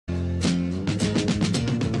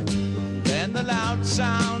the loud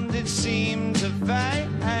sound, it seemed to fade.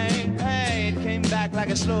 Came back like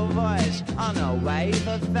a slow voice on a wave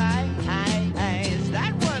of phase.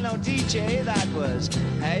 That was no DJ, that was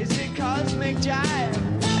hazy cosmic jive.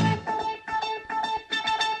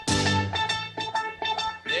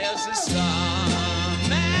 There's a starman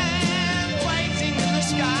waiting in the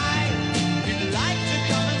sky. He'd like to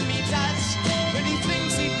come and meet us, but he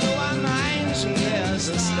thinks he'd blow our minds. And there's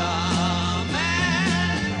a starman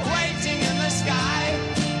waiting in the sky.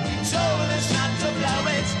 He told us not to blow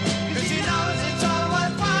it, cause he knows it's all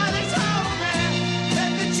worthwhile. He told me,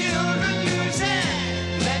 let the children use it,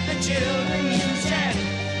 let the children use it,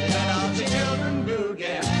 let all the children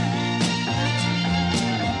boogie.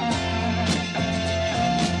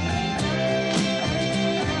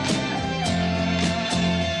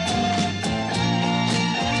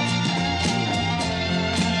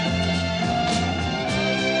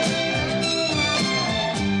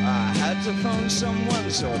 To phone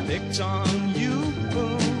someone, so I picked on you.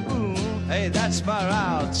 Hey, that's far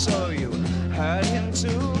out, so you heard him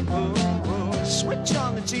too. Switch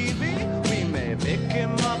on the TV, we may pick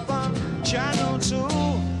him up on channel 2.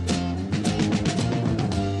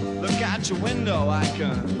 Look out your window, I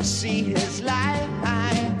can see his light.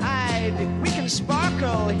 If we can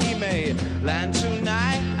sparkle, he may land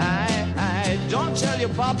tonight. Don't tell your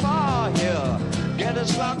papa, he'll get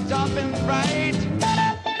us locked up in fright.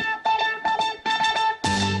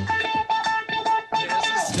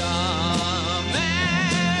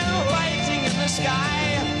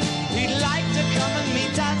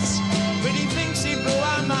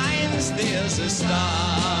 There's a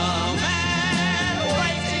starman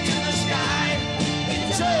waiting in the sky. He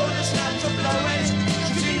told us not to blow it,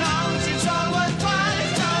 cause he knows it's all worthwhile. He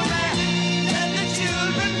told me, let the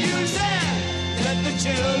children use it, let the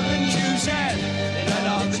children use it, let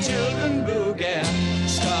all the children boogie.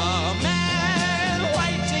 Starman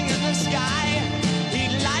waiting in the sky.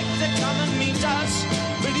 He'd like to come and meet us,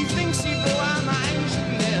 but he thinks he'd blow our minds.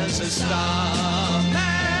 There's a starman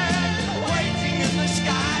waiting in the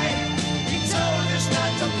sky. Told us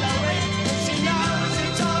not to blow it, she knows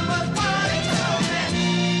it's all worthwhile. He told me,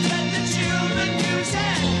 let the children use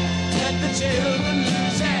it, let the children